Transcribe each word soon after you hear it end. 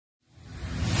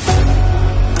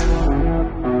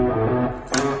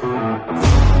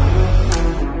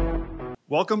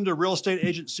Welcome to Real Estate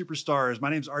Agent Superstars. My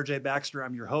name is RJ Baxter.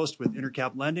 I'm your host with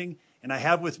Intercap Lending, and I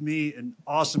have with me an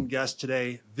awesome guest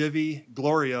today, Vivi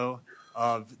Gloriod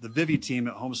of the Vivi team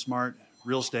at HomeSmart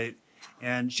Real Estate.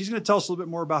 And she's going to tell us a little bit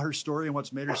more about her story and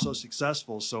what's made her so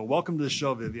successful. So welcome to the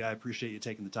show, Vivi. I appreciate you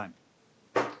taking the time.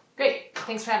 Great.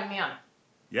 Thanks for having me on.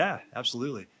 Yeah,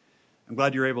 absolutely. I'm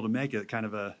glad you're able to make it. Kind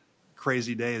of a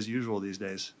crazy day as usual these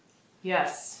days.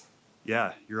 Yes.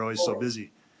 Yeah, you're always so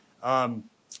busy.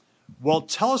 Well,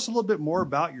 tell us a little bit more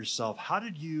about yourself. How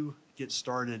did you get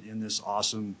started in this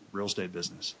awesome real estate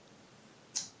business?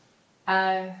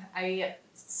 I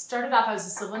started off, I was a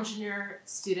civil engineer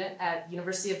student at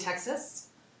University of Texas,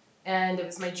 and it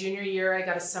was my junior year. I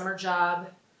got a summer job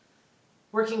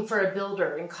working for a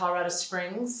builder in Colorado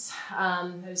Springs.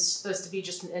 It was supposed to be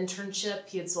just an internship.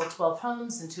 He had sold 12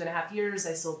 homes in 2.5 years.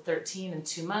 I sold 13 in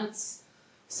 2 months.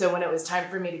 So when it was time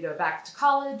for me to go back to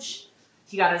college,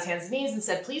 he got on his hands and knees and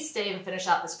said, please stay and finish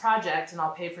out this project, and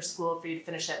I'll pay for school for you to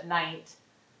finish at night.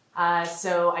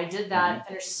 So I did that,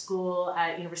 finished school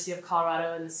at University of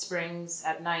Colorado in the Springs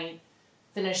at night,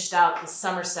 finished out the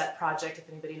Somerset project, if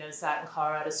anybody knows that, in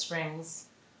Colorado Springs.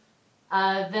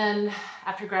 Then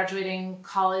after graduating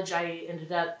college, I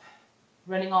ended up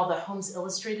running all the Homes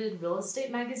Illustrated real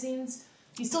estate magazines.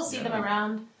 You still see them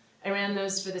around. I ran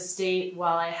those for the state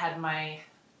while I had my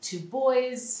 2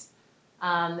 boys.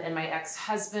 And my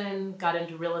ex-husband got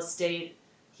into real estate.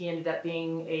 He ended up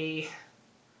being a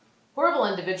horrible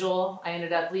individual. I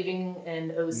ended up leaving in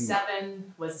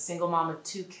 2007, was a single mom of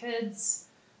 2 kids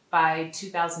by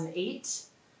 2008.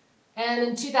 And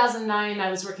in 2009,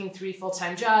 I was working 3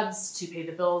 full-time jobs to pay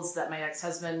the bills that my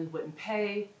ex-husband wouldn't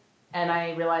pay. And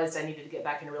I realized I needed to get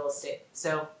back into real estate.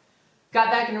 So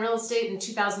got back into real estate in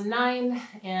 2009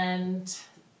 and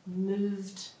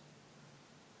moved.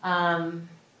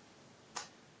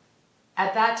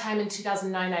 At that time in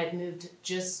 2009, I had moved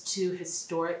just to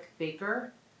historic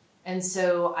Baker. And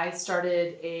so I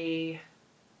started a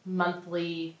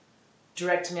monthly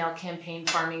direct mail campaign,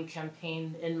 farming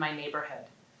campaign in my neighborhood.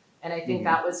 And I think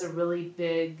that was a really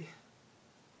big,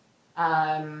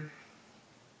 it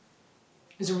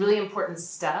was a really important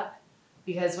step,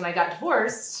 because when I got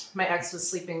divorced, my ex was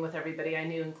sleeping with everybody I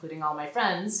knew, including all my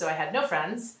friends. So I had no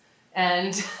friends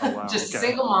and just a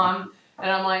single mom. And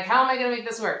I'm like, how am I going to make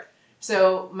this work?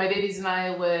 So my babies and I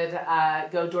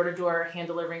would go door to door, hand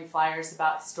delivering flyers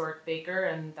about historic Baker,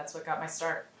 and that's what got my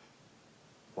start.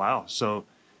 Wow. So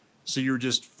you were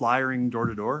just flyering door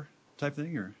to door type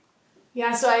thing, or?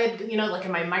 Yeah. So I had, like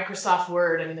in my Microsoft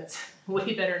Word, I mean, it's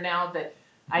way better now, but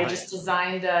I just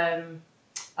designed a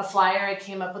flyer. I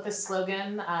came up with a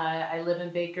slogan. I live in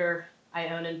Baker. I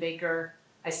own in Baker.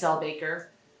 I sell Baker.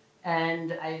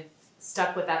 And I've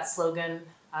stuck with that slogan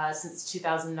since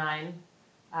 2009.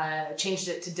 Changed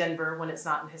it to Denver when it's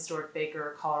not in historic Baker,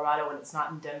 or Colorado when it's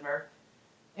not in Denver.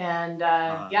 And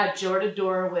door to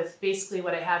door with basically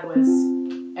what I had was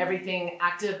everything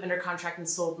active, under contract, and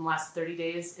sold in the last 30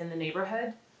 days in the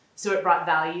neighborhood. So it brought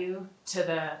value to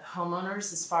the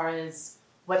homeowners as far as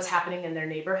what's happening in their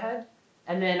neighborhood.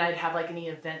 And then I'd have like any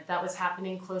event that was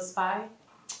happening close by.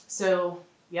 So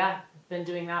yeah, I've been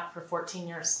doing that for 14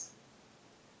 years.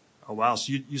 Oh, wow.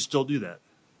 So you still do that?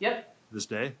 Yep. This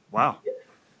day? Wow. Yep.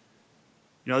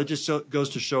 It just goes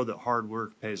to show that hard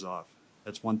work pays off.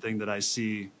 That's one thing that I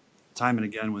see time and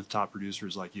again with top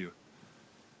producers like you.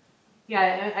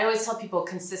 Yeah, I always tell people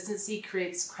consistency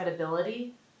creates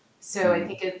credibility. So I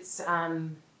think it's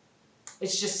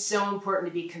just so important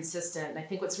to be consistent. And I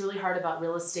think what's really hard about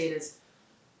real estate is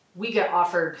we get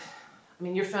offered,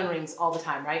 your phone rings all the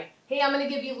time, right? Hey, I'm going to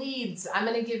give you leads. I'm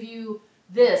going to give you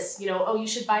this, you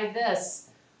should buy this.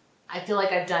 I feel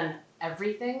like I've done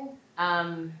everything.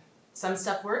 Some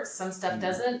stuff works, some stuff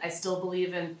doesn't. I still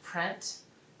believe in print.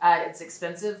 It's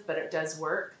expensive, but it does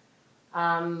work.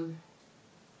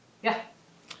 Yeah.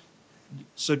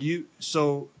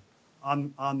 So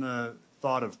on the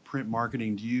thought of print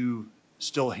marketing, do you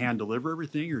still hand deliver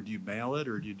everything, or do you mail it,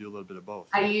 or do you do a little bit of both?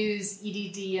 I use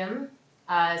EDDM.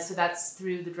 So that's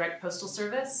through the direct postal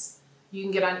service. You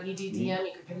can get on EDDM,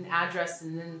 you can put an address,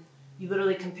 and then you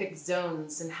literally can pick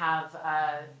zones and have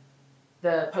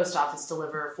the post office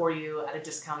deliver for you at a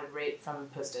discounted rate from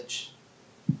postage.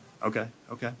 Okay.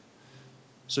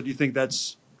 So do you think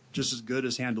that's just as good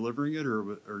as hand delivering it, or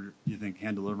do you think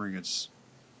hand delivering it's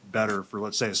better for,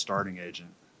 let's say, a starting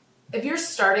agent? If you're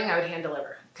starting, I would hand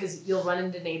deliver, because you'll run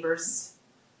into neighbors,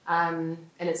 and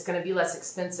it's going to be less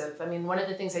expensive. One of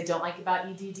the things I don't like about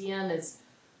EDDM is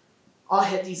I'll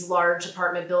hit these large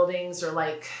apartment buildings or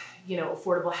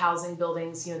affordable housing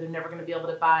buildings, they're never going to be able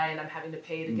to buy, and I'm having to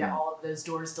pay to get all of those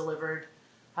doors delivered.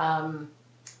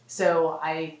 So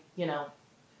I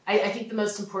I think the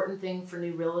most important thing for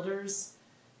new realtors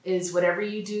is whatever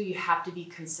you do, you have to be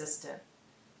consistent.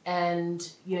 And,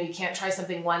 you can't try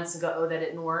something once and go, oh, that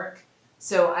didn't work.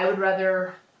 So I'd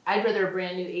rather a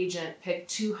brand new agent pick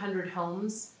 200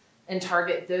 homes and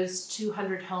target those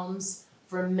 200 homes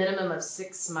for a minimum of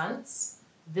 6 months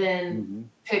than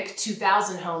pick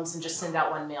 2,000 homes and just send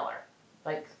out one mailer.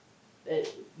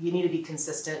 You need to be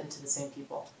consistent and to the same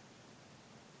people.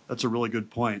 That's a really good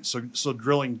point. So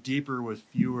drilling deeper with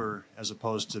fewer as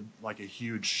opposed to like a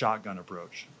huge shotgun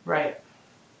approach. Right.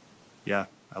 Yeah,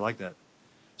 I like that.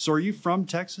 So are you from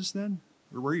Texas then?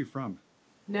 Or where are you from?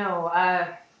 No,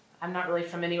 I'm not really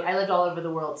from anywhere. I lived all over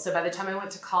the world. So by the time I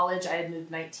went to college, I had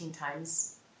moved 19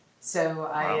 times. So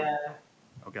Wow.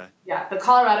 Okay. Yeah, but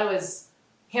Colorado is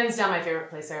hands down my favorite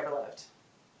place I ever lived.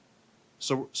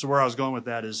 So where I was going with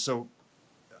that is so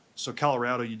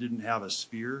Colorado, you didn't have a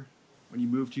sphere when you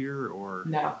moved here, or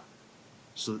No.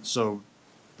 So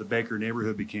the Baker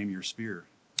neighborhood became your sphere.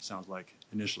 Sounds like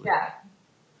initially. Yeah,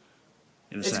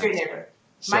 It's a great neighborhood.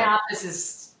 My office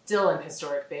is still in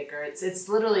historic Baker. It's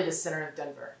literally the center of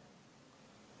Denver.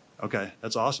 Okay,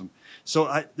 that's awesome.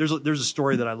 So there's a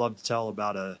story that I love to tell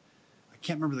about I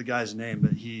can't remember the guy's name,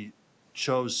 but he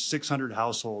chose 600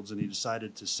 households and he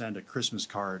decided to send a Christmas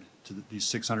card to these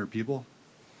 600 people,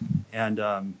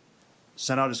 and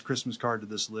sent out his Christmas card to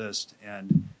this list,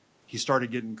 and he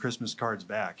started getting Christmas cards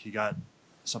back. He got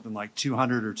something like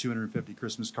 200 or 250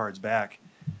 Christmas cards back,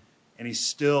 and he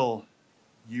still,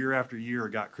 year after year,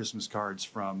 got Christmas cards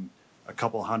from a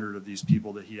couple hundred of these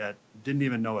people that he didn't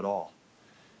even know at all.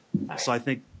 So I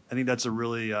think that's a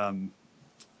really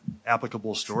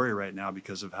applicable story right now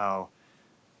because of how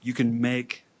you can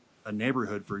make a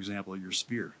neighborhood, for example, your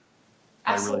sphere.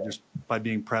 Absolutely. By really just by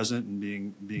being present and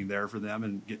being there for them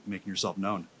and making yourself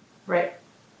known. Right.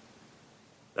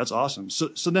 That's awesome.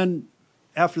 So then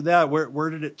after that, where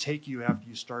did it take you after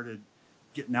you started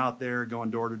getting out there, going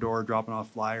door to door, dropping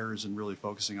off flyers, and really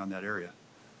focusing on that area?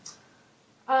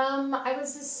 I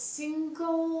was a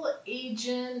single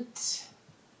agent.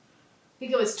 I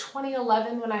think it was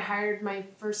 2011 when I hired my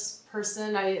first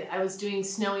person. I was doing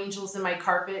snow angels in my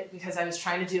carpet because I was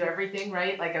trying to do everything,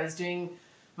 right? Like I was doing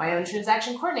my own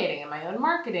transaction coordinating and my own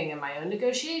marketing and my own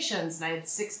negotiations. And I had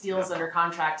 6 deals under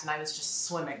contract and I was just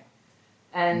swimming.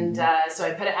 And so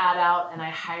I put an ad out and I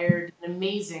hired an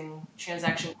amazing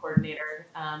transaction coordinator.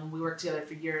 We worked together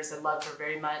for years. I loved her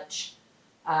very much.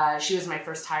 She was my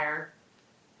first hire.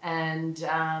 And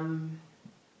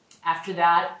after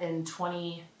that, in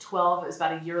 2012, it was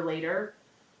about a year later,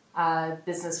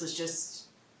 business was just,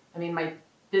 my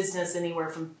business anywhere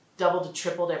from doubled to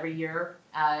tripled every year.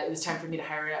 It was time for me to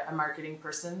hire a marketing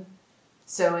person.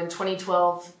 So in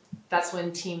 2012, that's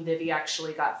when Team Vivi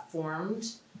actually got formed.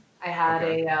 I had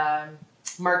a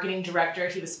marketing director.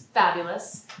 He was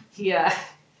fabulous. He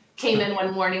came in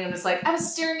one morning and was like, I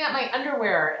was staring at my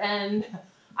underwear and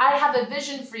I have a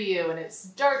vision for you and it's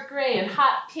dark gray and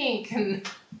hot pink. And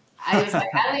I was like,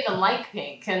 I don't even like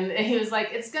pink. And he was like,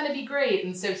 it's going to be great.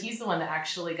 And so he's the one that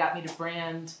actually got me to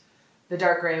brand the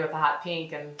dark gray with the hot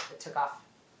pink, and it took off.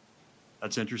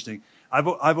 That's interesting. I've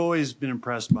always been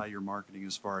impressed by your marketing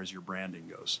as far as your branding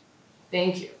goes.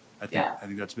 Thank you. I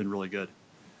think that's been really good.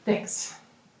 Thanks.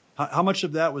 How much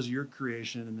of that was your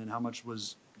creation, and then how much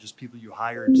was just people you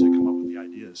hired to come up with the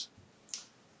ideas?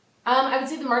 I would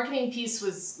say the marketing piece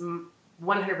was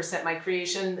 100% my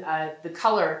creation. The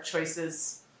color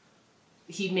choices,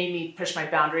 he made me push my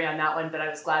boundary on that one, but I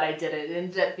was glad I did it. It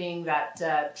ended up being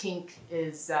that pink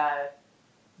is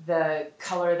the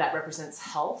color that represents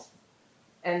health.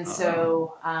 And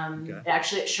so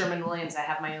actually at Sherwin-Williams, I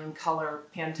have my own color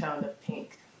Pantone of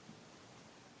pink.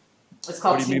 It's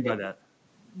called What do you Team mean by Vivi. that?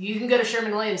 You can go to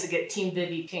Sherwin-Williams and get Team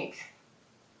Vivi pink.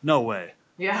 No way.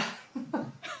 Yeah.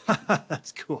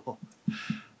 That's cool. I'm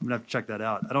going to have to check that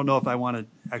out. I don't know if I want to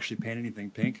actually paint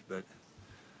anything pink, but...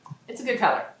 It's a good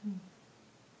color.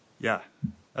 Yeah,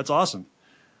 that's awesome.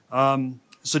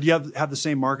 So do you have the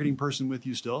same marketing person with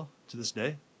you still to this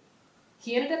day?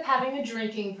 He ended up having a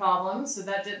drinking problem, so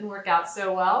that didn't work out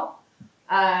so well.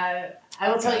 I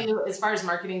will tell you, as far as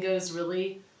marketing goes,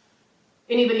 really,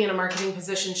 anybody in a marketing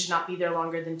position should not be there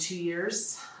longer than 2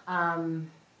 years.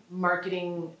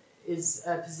 Marketing is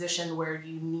a position where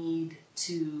you need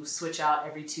to switch out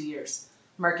every 2 years.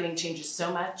 Marketing changes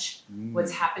so much.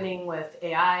 What's happening with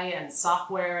AI and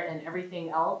software and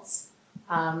everything else,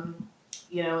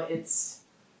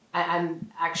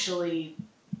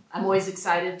 I'm always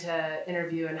excited to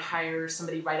interview and hire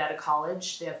somebody right out of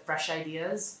college. They have fresh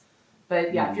ideas.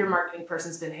 But yeah, if your marketing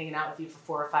person's been hanging out with you for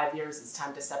 4 or 5 years, it's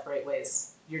time to separate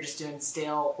ways. You're just doing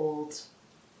stale, old.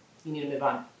 You need to move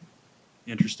on.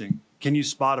 Interesting. Can you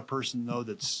spot a person though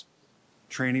that's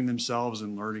training themselves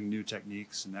and learning new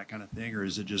techniques and that kind of thing, or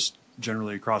is it just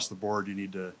generally across the board you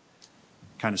need to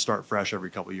kind of start fresh every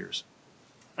couple of years?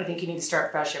 I think you need to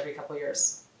start fresh every couple of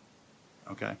years.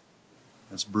 Okay,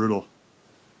 that's brutal.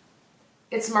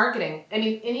 It's marketing. I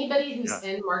mean, anybody who's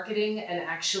in marketing and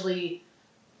actually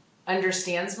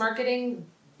understands marketing,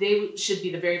 they should be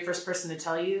the very first person to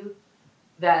tell you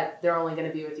that they're only going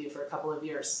to be with you for a couple of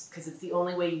years, because it's the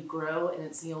only way you grow, and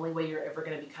it's the only way you're ever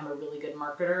going to become a really good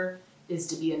marketer is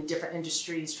to be in different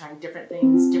industries, trying different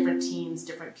things, different teams,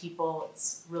 different people.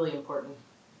 It's really important.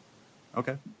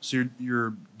 Okay, so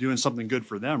you're doing something good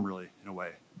for them, really, in a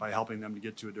way, by helping them to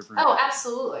get to a different. Oh,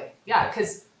 absolutely, yeah.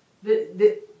 Because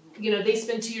they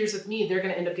spend 2 years with me, they're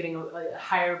going to end up getting a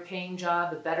higher paying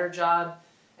job, a better job,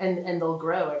 and they'll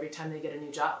grow every time they get a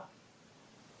new job.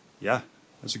 Yeah,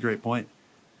 that's a great point.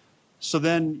 So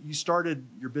then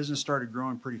your business started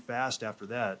growing pretty fast after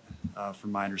that,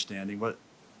 from my understanding.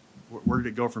 Where did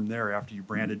it go from there after you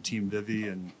branded Team Vivi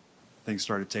and things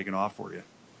started taking off for you?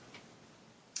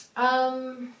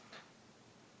 I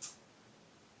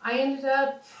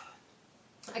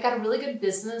got a really good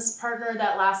business partner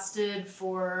that lasted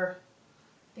for,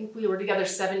 I think we were together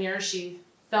 7 years. She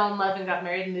fell in love and got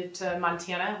married and moved to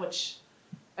Montana, which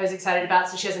I was excited about.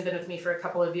 So she hasn't been with me for a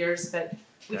couple of years, but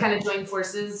we kind of joined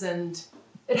forces, and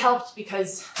it helped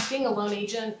because being a loan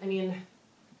agent, I mean,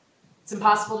 it's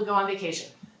impossible to go on vacation.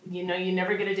 You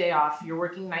never get a day off. You're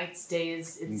working nights,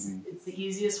 days. It's the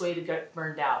easiest way to get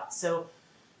burned out. So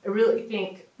I really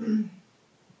think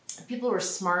if people were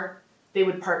smart, they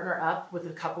would partner up with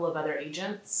a couple of other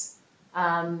agents.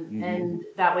 And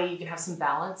that way you can have some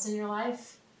balance in your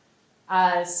life.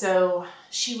 So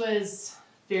she was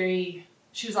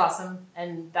awesome,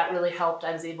 and that really helped.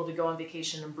 I was able to go on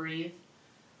vacation and breathe.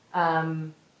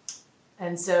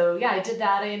 And so, I did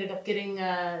that. I ended up getting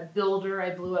a builder.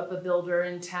 I blew up a builder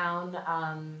in town.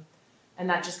 And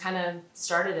that just kind of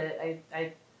started it.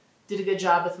 I did a good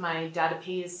job with my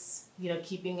database,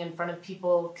 keeping in front of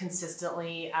people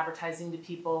consistently, advertising to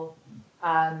people.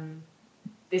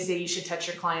 They say you should touch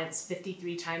your clients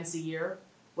 53 times a year,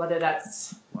 whether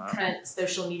that's print,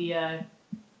 social media,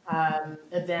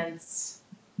 events.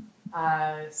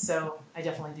 So I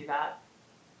definitely do that.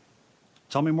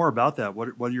 Tell me more about that.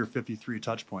 What are your 53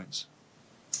 touch points?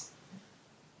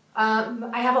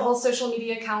 I have a whole social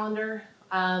media calendar.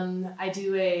 I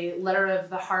do a letter of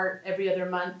the heart every other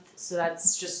month. So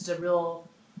that's just a real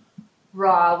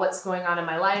raw what's going on in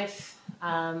my life.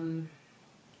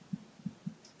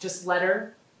 Just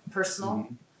letter, personal.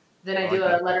 Then I do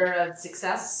a letter of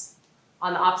success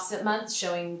on the opposite month,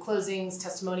 showing closings,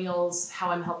 testimonials, how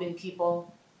I'm helping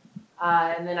people.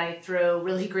 And then I throw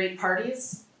really great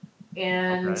parties.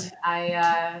 And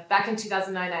I back in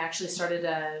 2009, I actually started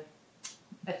a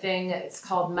thing. It's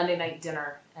called Monday Night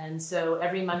Dinner. And so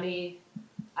every Monday,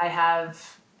 I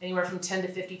have anywhere from 10 to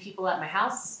 50 people at my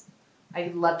house.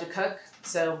 I love to cook,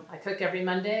 so I cook every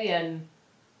Monday. And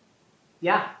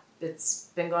it's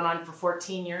been going on for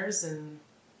 14 years. And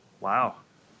wow.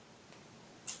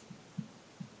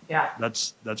 Yeah.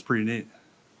 That's pretty neat.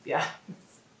 Yeah.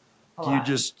 Do you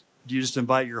just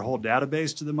invite your whole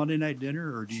database to the Monday night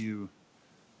dinner, or do you?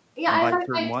 I invite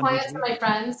my clients and my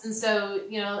friends, and so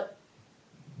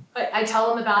I tell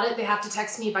them about it. They have to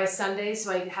text me by Sunday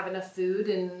so I have enough food,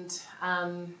 and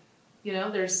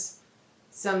there's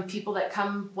some people that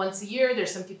come once a year.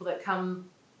 There's some people that come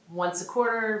once a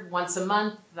quarter, once a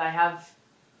month. I have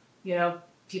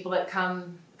people that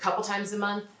come a couple times a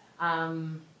month.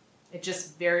 It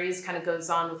just varies, kind of goes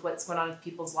on with what's going on with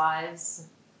people's lives.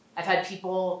 I've had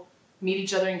people meet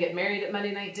each other and get married at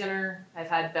Monday night dinner. I've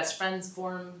had best friends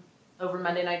form over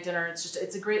Monday night dinner.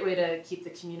 It's a great way to keep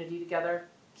the community together,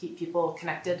 keep people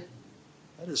connected.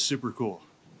 That is super cool.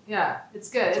 Yeah, it's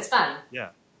good. It's fun. Yeah.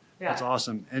 That's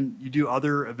awesome. And you do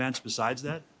other events besides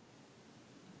that?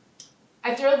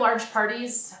 I throw large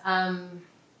parties. I'm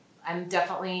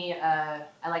definitely, I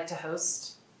like to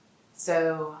host.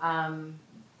 So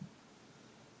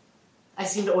I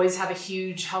seem to always have a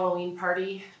huge Halloween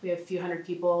party. We have a few hundred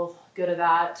people go to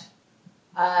that.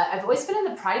 I've always been in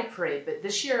the Pride Parade, but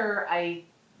this year I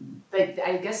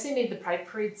guess they made the Pride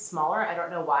Parade smaller. I don't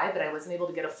know why, but I wasn't able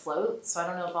to get a float. So I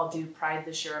don't know if I'll do Pride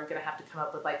this year. I'm going to have to come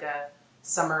up with like a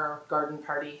summer garden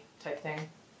party type thing.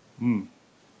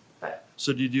 But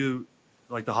so do you do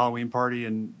like the Halloween party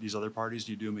and these other parties?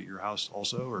 Do you do them at your house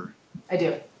also, or? I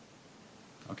do.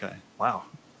 Okay. Wow.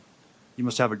 You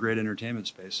must have a great entertainment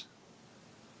space.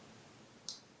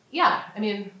 Yeah. I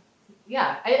mean,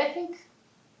 yeah, I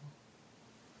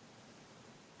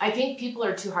think people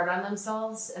are too hard on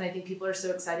themselves, and I think people are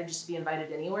so excited just to be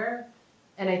invited anywhere.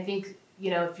 And I think,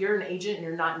 if you're an agent and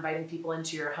you're not inviting people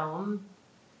into your home,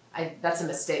 that's a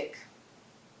mistake.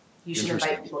 You should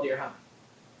invite people to your home.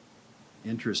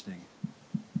 Interesting.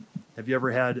 Have you ever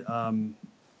had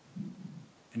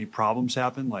any problems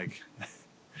happen, like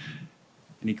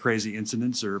any crazy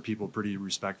incidents, or are people pretty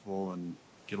respectful and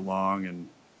get along and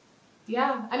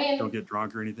Yeah, I mean, don't get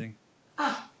drunk or anything?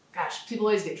 Oh gosh, people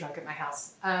always get drunk at my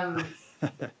house.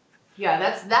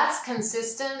 Yeah, that's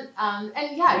consistent.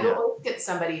 And yeah, you'll always get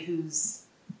somebody who's,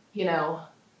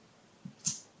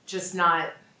 just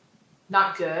not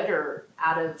good or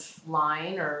out of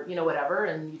line or whatever,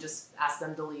 and you just ask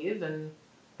them to leave, and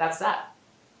that's that.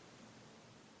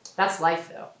 That's life,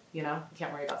 though. You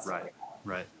can't worry about stuff like that.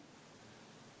 Right.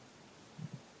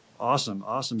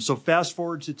 Awesome. So fast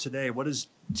forward to today. What does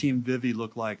Team Vivi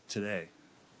look like today?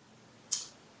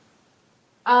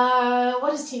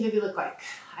 What does Team Vivi look like?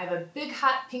 I have a big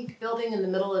hot pink building in the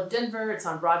middle of Denver. It's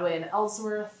on Broadway in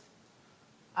Ellsworth.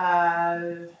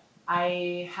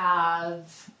 I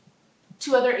have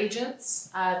 2 other agents.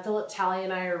 Philip Talley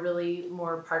and I are really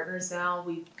more partners now.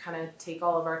 We kind of take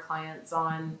all of our clients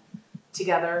on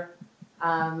together.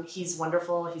 He's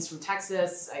wonderful. He's from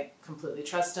Texas. I completely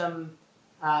trust him.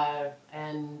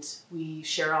 And we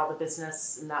share all the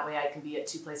business, and that way I can be at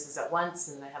 2 places at once.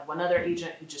 And I have 1 other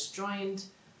agent who just joined.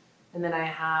 And then I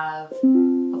have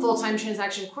a full-time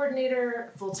transaction coordinator,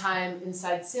 a full-time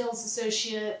inside sales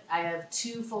associate. I have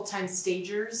 2 full-time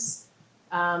stagers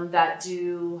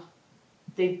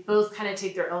they both kind of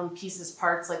take their own pieces,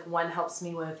 parts. Like one helps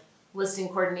me with listing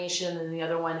coordination, and the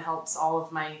other one helps all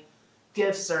of my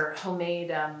gifts or homemade,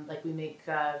 like we make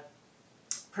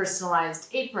personalized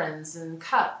aprons and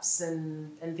cups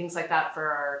and things like that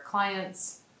for our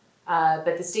clients.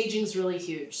 But the staging's really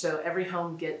huge. So every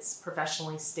home gets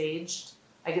professionally staged.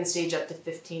 I can stage up to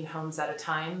 15 homes at a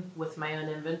time with my own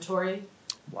inventory.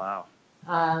 Wow.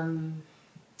 And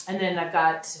then I've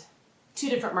got 2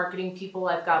 different marketing people.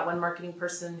 I've got 1 marketing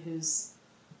person who's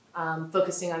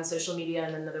focusing on social media,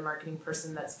 and another marketing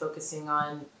person that's focusing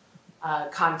on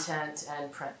content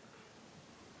and print.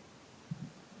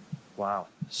 Wow.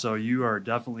 So you are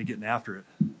definitely getting after it.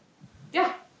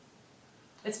 Yeah.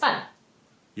 It's fun.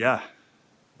 Yeah.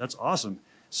 That's awesome.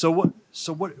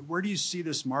 Where do you see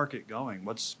this market going?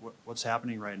 What's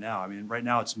happening right now? I mean, right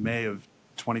now it's May of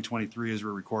 2023 as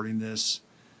we're recording this.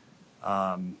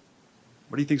 What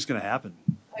do you think is going to happen?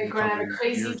 We're going to have a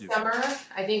crazy summer.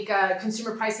 I think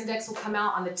Consumer Price Index will come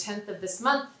out on the 10th of this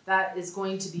month. That is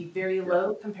going to be very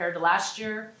low compared to last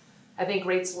year. I think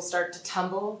rates will start to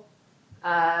tumble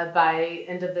by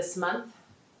end of this month.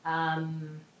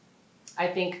 I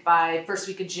think by first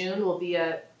week of June we'll be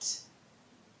at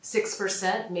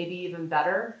 6%, maybe even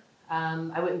better.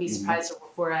 I wouldn't be surprised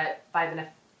if we're at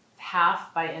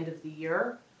 5.5% by end of the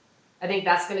year. I think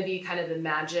that's going to be kind of the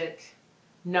magic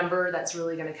number that's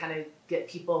really going to kind of get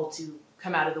people to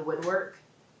come out of the woodwork.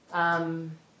 Because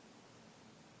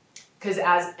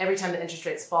as every time the interest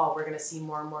rates fall, we're going to see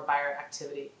more and more buyer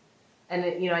activity. And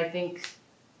I think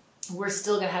we're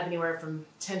still going to have anywhere from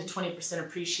 10 to 20%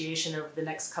 appreciation over the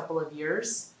next couple of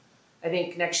years. I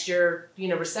think next year,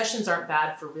 recessions aren't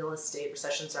bad for real estate.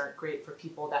 Recessions aren't great for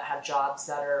people that have jobs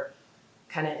that are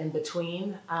kind of in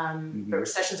between. But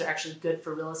recessions are actually good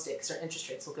for real estate because our interest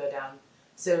rates will go down.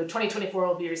 So 2024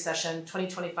 will be a recession.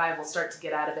 2025 will start to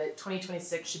get out of it.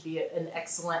 2026 should be an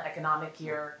excellent economic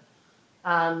year.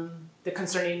 The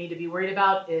concern you need to be worried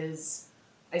about is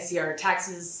I see our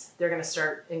taxes, they're going to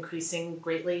start increasing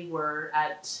greatly. We're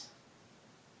at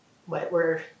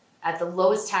the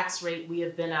lowest tax rate we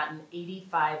have been at in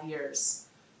 85 years.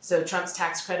 So Trump's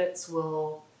tax credits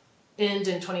will end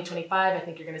in 2025. I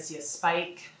think you're going to see a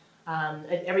spike.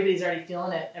 Everybody's already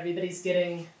feeling it. Everybody's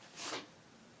getting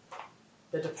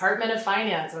the Department of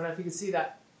Finance. I don't know if you can see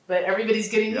that, but everybody's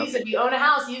getting these. If you own a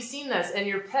house, you've seen this, and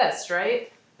you're pissed,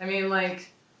 right? I mean, I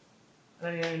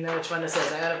don't even know which one this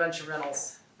is. I own a bunch of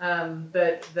rentals.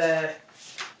 But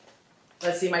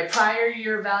let's see, my prior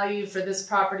year value for this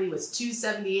property was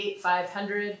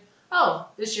 $278,500. Oh,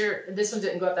 this one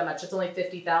didn't go up that much. It's only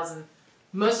 $50,000.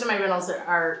 Most of my rentals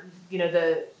are,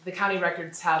 the county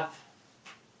records have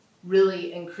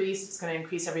really increased. It's going to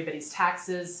increase everybody's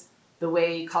taxes. The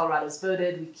way Colorado's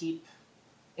voted, we keep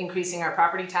increasing our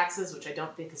property taxes, which I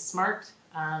don't think is smart.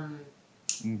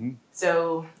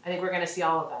 So I think we're going to see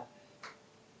all of that.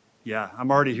 Yeah,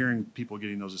 I'm already hearing people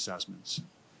getting those assessments,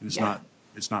 and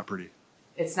it's not pretty.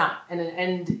 It's not, and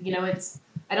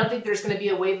I don't think there's going to be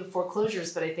a wave of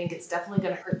foreclosures, but I think it's definitely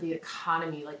going to hurt the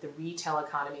economy, like the retail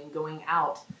economy, and going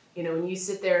out. When you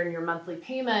sit there and your monthly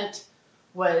payment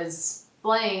was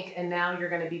blank, and now you're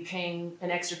going to be paying an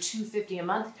extra $250 a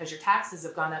month because your taxes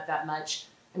have gone up that much.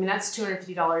 I mean, that's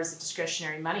 $250 of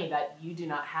discretionary money that you do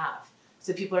not have.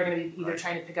 So people are going to be either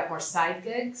trying to pick up more side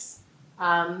gigs,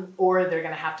 or they're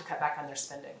going to have to cut back on their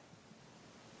spending.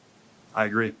 I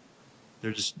agree.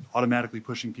 They're just automatically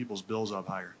pushing people's bills up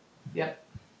higher. Yep.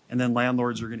 And then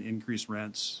landlords are going to increase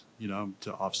rents,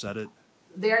 to offset it.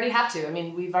 They already have to. I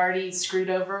mean, we've already screwed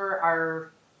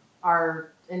over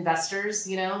our investors.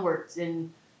 We're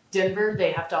in Denver.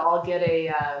 They have to all get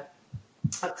a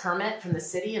permit from the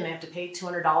city, and they have to pay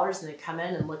 $200, and they come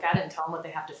in and look at it and tell them what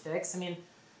they have to fix. I mean,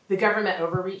 the government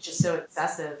overreach is so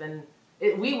excessive, and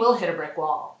we will hit a brick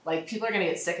wall. Like, people are going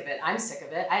to get sick of it. I'm sick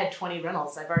of it. I had 20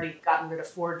 rentals. I've already gotten rid of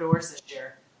 4 doors this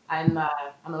year. I'm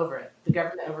over it. The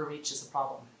government overreach is a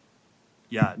problem.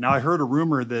 Yeah. Now, I heard a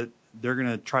rumor that they're going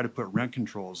to try to put rent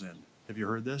controls in. Have you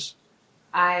heard this?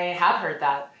 I have heard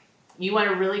that. You want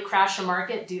to really crash a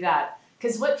market? Do that.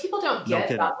 Because what people don't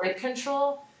get about rent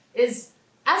control is,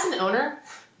 as an owner,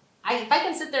 if I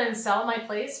can sit there and sell my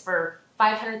place for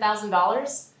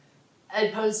 $500,000 as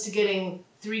opposed to getting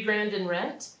 $3,000 in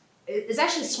rent, it's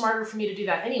actually smarter for me to do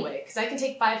that anyway. Because I can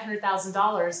take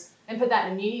 $500,000 and put that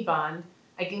in a muni bond.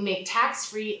 I can make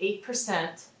tax-free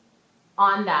 8%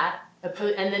 on that,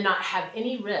 and then not have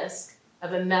any risk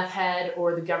of a meth head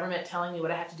or the government telling me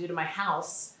what I have to do to my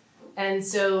house. And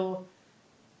so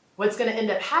what's going to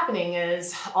end up happening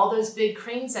is all those big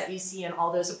cranes that you see and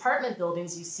all those apartment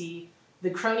buildings you see, the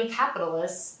crony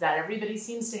capitalists that everybody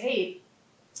seems to hate,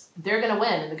 they're going to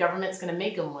win, and the government's going to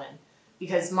make them win.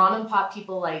 Because mom and pop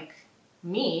people like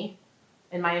me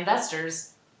and my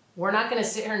investors, we're not going to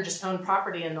sit here and just own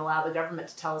property and allow the government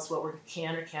to tell us what we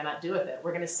can or cannot do with it.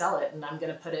 We're going to sell it, and I'm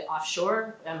going to put it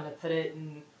offshore. I'm going to put it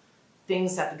in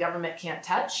things that the government can't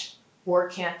touch or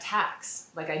can't tax.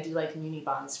 Like, I do like muni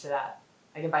bonds for that.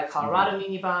 I can buy Colorado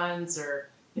muni bonds or,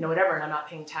 whatever, and I'm not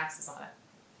paying taxes on it.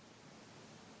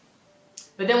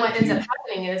 But then what ends up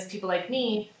happening is people like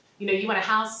me, you want a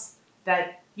house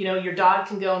that, your dog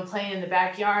can go and play in the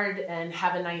backyard and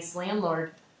have a nice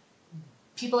landlord.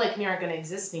 People like me aren't going to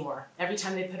exist anymore. Every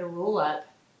time they put a rule up,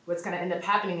 what's going to end up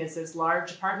happening is those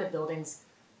large apartment buildings,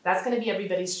 that's going to be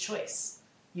everybody's choice.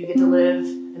 You get to live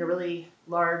in a really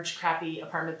large, crappy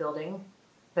apartment building,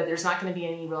 but there's not going to be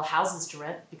any real houses to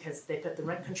rent because they put the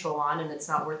rent control on, and it's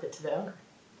not worth it to the owner.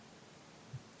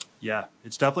 Yeah,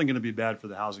 it's definitely going to be bad for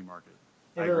the housing market.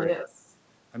 It really is.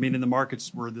 I mean, in the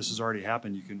markets where this has already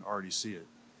happened, you can already see it.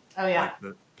 Oh, yeah. Like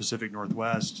the Pacific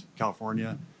Northwest,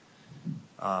 California.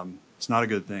 It's not a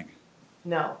good thing.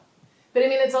 No. But I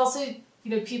mean, it's also,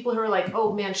 people who are like,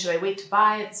 oh man, should I wait to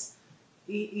buy? It's,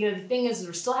 the thing is,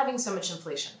 we're still having so much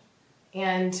inflation.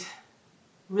 And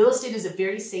real estate is a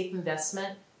very safe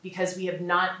investment because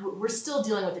we're still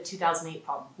dealing with the 2008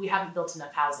 problem. We haven't built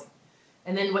enough housing.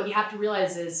 And then what you have to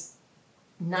realize is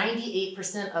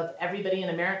 98% of everybody in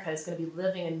America is going to be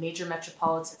living in major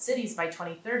metropolitan cities by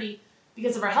 2030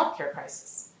 because of our healthcare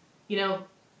crisis.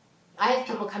 I have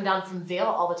people come down from Vail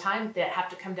all the time that have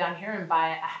to come down here and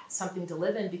buy something to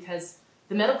live in because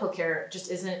the medical care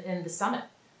just isn't in the Summit.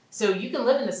 So you can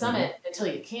live in the Summit until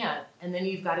you can't, and then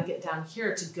you've got to get down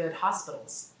here to good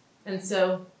hospitals. And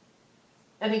so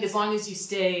I think as long as you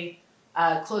stay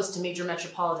close to major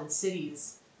metropolitan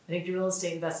cities, I think your real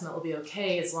estate investment will be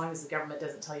okay as long as the government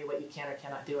doesn't tell you what you can or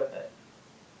cannot do with it.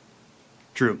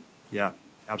 True. Yeah,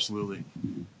 absolutely.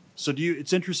 So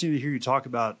it's interesting to hear you talk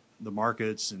about the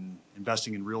markets and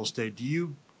investing in real estate. Do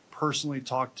you personally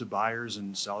talk to buyers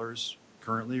and sellers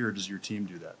currently, or does your team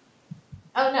do that?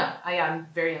 Oh no, I am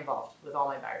very involved with all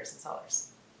my buyers and sellers.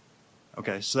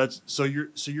 Okay, so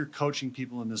you're coaching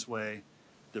people in this way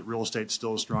that real estate's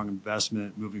still a strong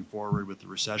investment moving forward with the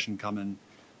recession coming.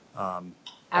 Absolutely.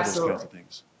 All those kinds of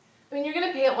things. I mean, you're going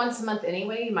to pay it once a month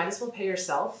anyway. You might as well pay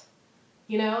yourself,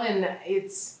 and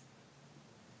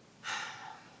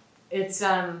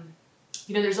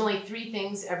there's only 3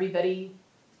 things everybody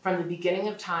from the beginning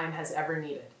of time has ever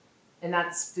needed, and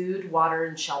that's food, water,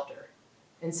 and shelter.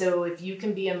 And so if you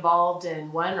can be involved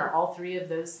in one or all 3 of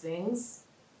those things,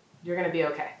 you're going to be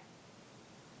okay.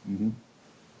 Mm-hmm.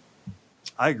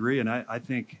 I agree. And I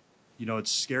think,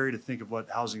 it's scary to think of what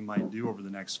housing might do over the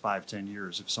next 5-10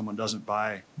 years. If someone doesn't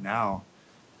buy now,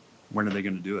 when are they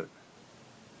going to do it?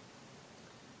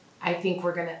 I think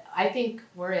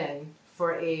we're in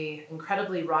for a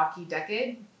incredibly rocky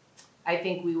decade. I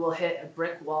think we will hit a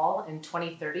brick wall in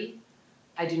 2030.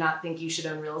 I do not think you should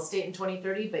own real estate in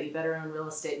 2030, but you better own real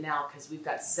estate now because we've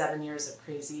got 7 years of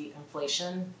crazy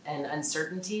inflation and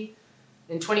uncertainty.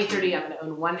 In 2030, I'm going to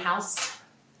own one house,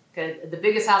 the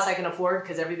biggest house I can afford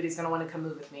because everybody's going to want to come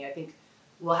move with me. I think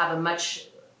we'll have a much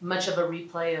of a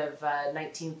replay of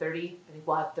 1930. I think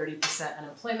we'll have 30%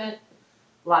 unemployment.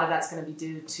 A lot of that's going to be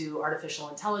due to artificial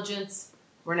intelligence.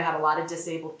 We're going to have a lot of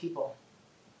disabled people,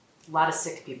 a lot of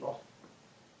sick people.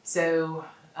 So,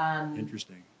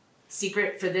 Interesting.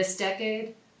 secret for this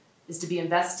decade is to be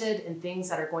invested in things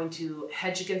that are going to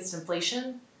hedge against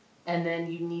inflation, and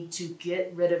then you need to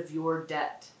get rid of your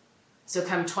debt. So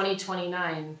come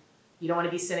 2029, you don't want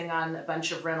to be sitting on a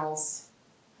bunch of rentals.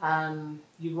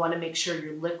 You want to make sure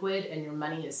you're liquid and your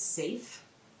money is safe,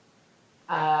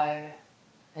 and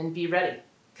be ready,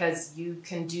 because you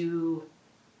can do,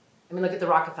 I mean, look at the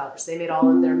Rockefellers. They made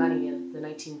all of their money in the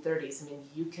 1930s. I mean,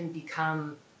 you can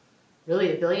become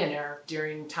really a billionaire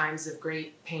during times of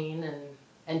great pain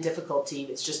and difficulty.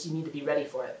 It's just you need to be ready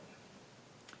for it.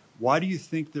 Why do you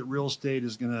think that real estate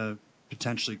is going to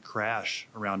potentially crash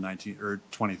around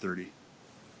 2030?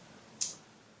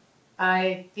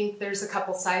 I think there's a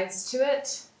couple sides to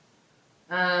it.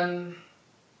 I'm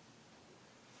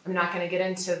not going to get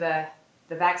into the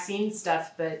vaccine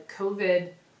stuff, but COVID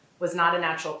was not a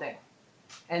natural thing.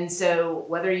 And so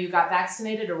whether you got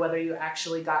vaccinated or whether you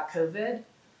actually got COVID,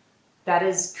 that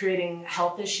is creating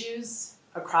health issues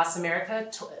across America.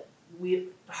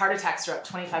 Heart attacks are up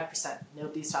 25%.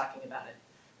 Nobody's talking about it.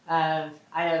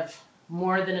 I have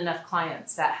more than enough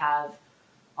clients that have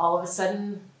all of a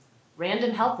sudden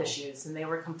random health issues, and they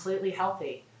were completely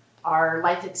healthy. Our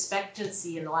life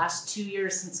expectancy in the last 2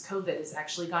 years since COVID has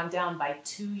actually gone down by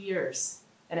 2 years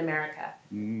in America.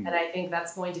 And I think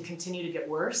that's going to continue to get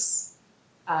worse.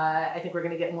 I think we're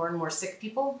going to get more and more sick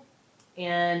people.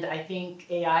 And I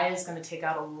think AI is going to take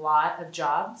out a lot of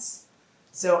jobs.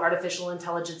 So artificial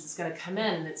intelligence is going to come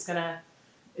in, and it's going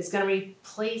to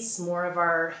replace more of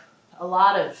a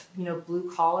lot of,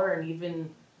 blue collar and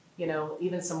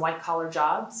even some white collar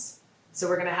jobs. So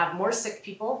we're going to have more sick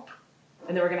people,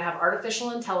 and then we're going to have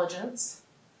artificial intelligence,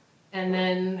 and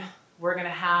then we're going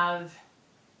to have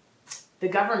the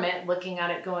government looking at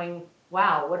it going,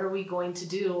 wow, what are we going to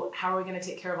do? How are we going to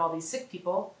take care of all these sick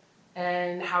people?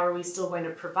 And how are we still going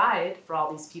to provide for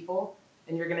all these people?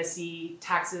 And you're going to see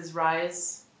taxes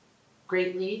rise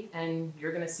greatly, and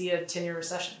you're going to see a 10-year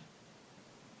recession.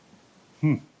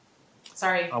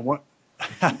 Sorry.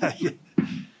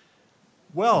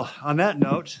 Well, on that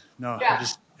note, no. Yeah.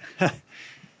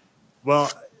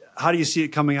 Well, how do you see it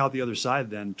coming out the other side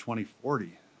then,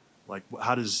 2040? Like,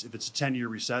 if it's a 10-year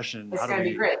recession, it's going to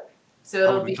be great.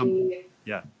 So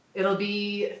yeah. It'll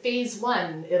be phase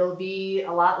one. It'll be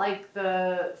a lot like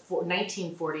the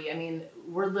 1940. I mean,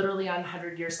 we're literally on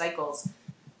 100-year cycles.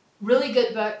 Really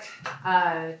good book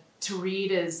to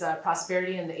read is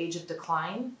Prosperity in the Age of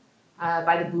Decline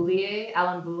by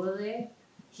Alan Boulier.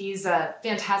 He's a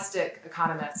fantastic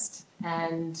economist,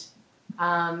 and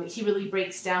he really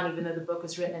breaks down, even though the book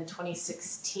was written in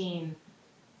 2016,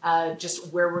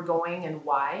 just where we're going and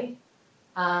why.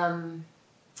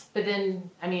 But then,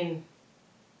 I mean,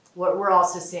 what we're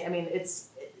also seeing, I mean,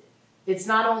 it's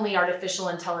not only artificial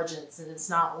intelligence, and it's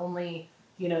not only,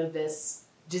 this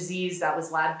disease that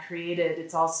was lab created.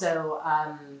 It's also,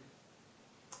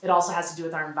 it also has to do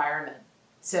with our environment.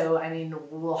 So, I mean,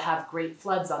 we'll have great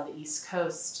floods on the East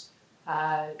Coast.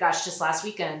 Just last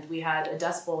weekend, we had a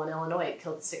dust bowl in Illinois. It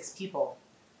killed 6 people.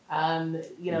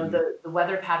 The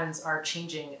weather patterns are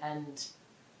changing, and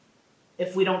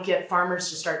if we don't get farmers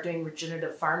to start doing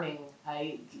regenerative farming,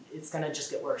 it's going to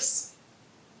just get worse.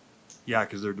 Yeah,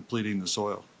 because they're depleting the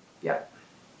soil. Yep.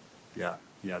 Yeah,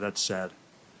 that's sad.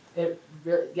 It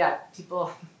really,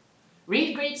 people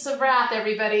read Grapes of Wrath,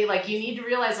 everybody. Like, you need to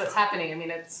realize what's happening. I mean,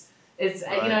 it's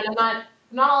right. And I'm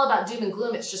not all about doom and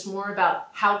gloom. It's just more about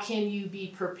how can you be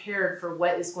prepared for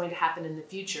what is going to happen in the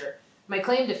future. My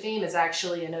claim to fame is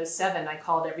actually in 2007. I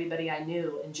called everybody I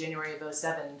knew in January of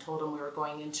 2007 and told them we were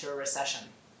going into a recession.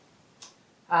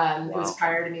 Wow. It was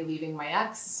prior to me leaving my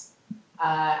ex.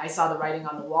 I saw the writing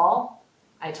on the wall.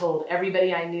 I told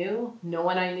everybody I knew. No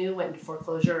one I knew went into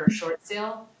foreclosure or short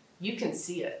sale. You can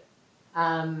see it.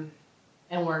 And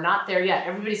we're not there yet.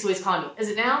 Everybody's always calling me, is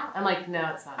it now? I'm like,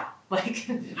 no, it's not now. Like,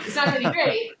 it's not going to be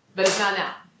great, but it's not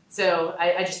now. So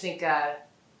I just think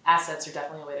assets are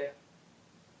definitely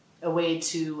a way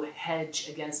to hedge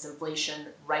against inflation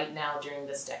right now during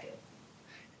this decade.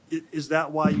 Is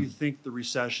that why you think the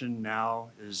recession now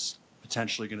is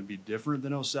potentially going to be different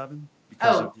than 2007?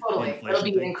 Totally. It'll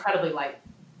be incredibly light,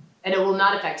 and it will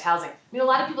not affect housing. I mean, a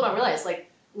lot of people don't realize,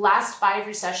 like, last 5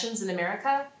 recessions in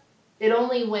America,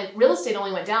 real estate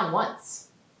only went down once.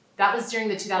 That was during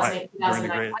the 2008,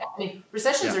 2009. I mean,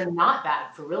 recessions are not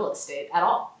bad for real estate at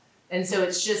all. And so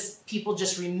it's just, people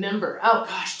just remember, oh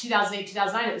gosh, 2008,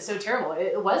 2009, it was so terrible.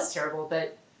 It was terrible,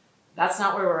 but that's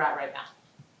not where we're at right now.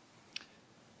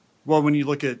 Well, when you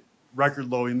look at record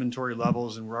low inventory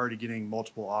levels, and we're already getting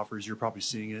multiple offers. You're probably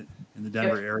seeing it in the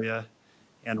Denver area,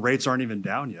 and rates aren't even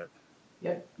down yet.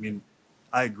 Yep. I mean,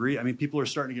 I agree. I mean, people are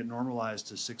starting to get normalized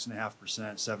to 6.5%,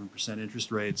 7%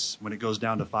 interest rates. When it goes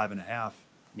down to 5.5%,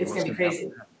 it's going to be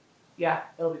crazy. Yeah,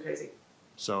 it'll be crazy.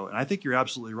 So, and I think you're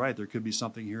absolutely right. There could be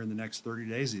something here in the next 30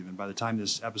 days, even by the time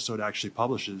this episode actually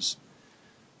publishes.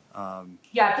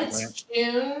 Yeah, if it's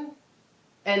June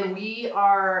and we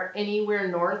are anywhere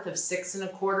north of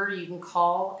 6.25, you can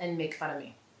call and make fun of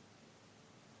me.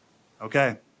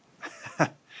 Okay.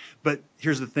 But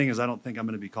here's the thing is I don't think I'm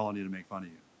going to be calling you to make fun of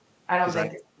you. I don't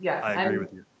think, I agree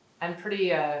with you. I'm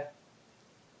pretty, I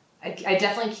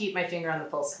definitely keep my finger on the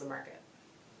pulse of the market.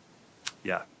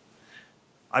 Yeah.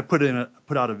 I put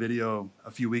out a video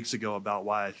a few weeks ago about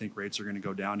why I think rates are going to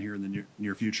go down here in the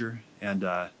near future. And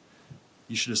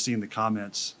you should have seen the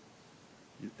comments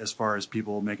as far as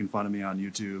people making fun of me on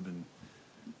YouTube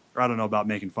or I don't know about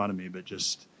making fun of me, but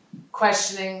just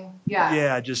questioning. Yeah.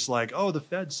 Yeah. Just like, oh, the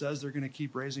Fed says they're going to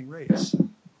keep raising rates.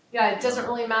 Yeah. It doesn't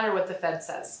really matter what the Fed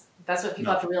says. That's what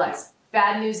people have to realize.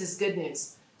 Bad news is good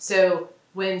news. So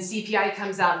when CPI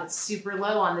comes out and it's super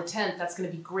low on the 10th, that's going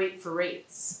to be great for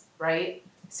rates, right?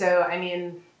 So, I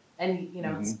mean, and you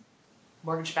know, it's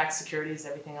mortgage-backed securities,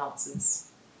 everything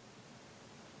else.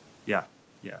 Yeah.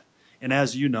 And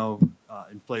as you know,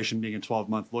 inflation being a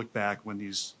 12-month look back, when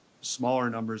these smaller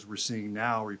numbers we're seeing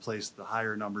now replace the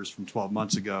higher numbers from 12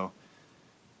 months ago,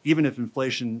 even if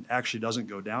inflation actually doesn't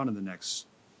go down in the next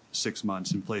 6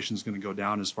 months, inflation is going to go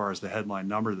down as far as the headline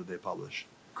number that they publish.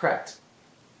 Correct.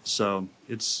 So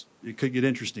it could get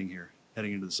interesting here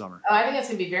heading into the summer. Oh, I think it's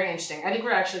going to be very interesting. I think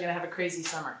we're actually going to have a crazy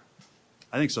summer.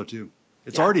 I think so too.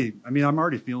 It's already, I mean, I'm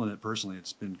already feeling it personally.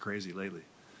 It's been crazy lately.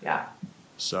 Yeah.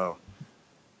 So,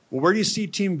 well, where do you see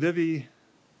Team Vivi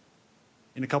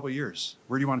in a couple of years?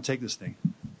 Where do you want to take this thing?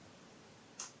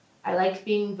 I like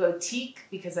being boutique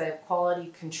because I have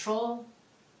quality control.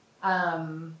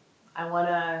 I want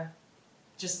to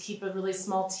just keep a really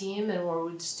small team and where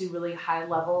we just do really high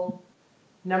level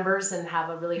numbers and have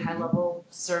a really high level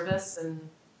service and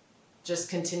just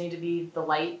continue to be the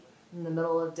light in the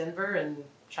middle of Denver and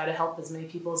try to help as many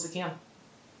people as we can.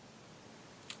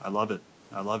 I love it.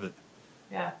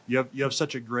 Yeah. You have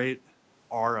such a great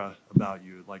aura about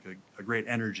you, like a great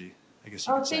energy, I guess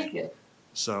you could say. Oh, thank you.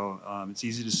 So it's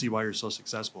easy to see why you're so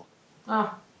successful.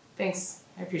 Oh, thanks.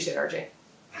 I appreciate it,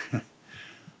 RJ.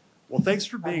 Well, thanks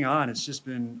for being on. It's just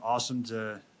been awesome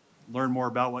to learn more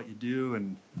about what you do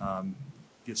and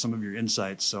get some of your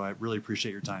insights. So I really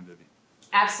appreciate your time, Vivi.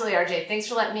 Absolutely, RJ. Thanks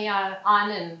for letting me on,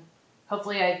 and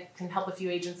hopefully I can help a few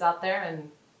agents out there, and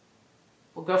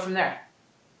we'll go from there.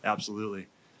 Absolutely.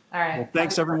 All right. Well,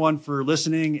 thanks everyone for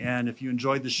listening. And if you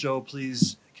enjoyed the show,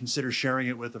 please consider sharing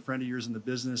it with a friend of yours in the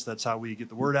business. That's how we get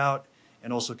the word out.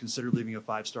 And also consider leaving a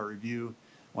 5-star review.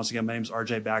 Once again, my name is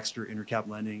RJ Baxter, Intercap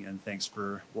Lending, and thanks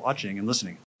for watching and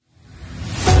listening.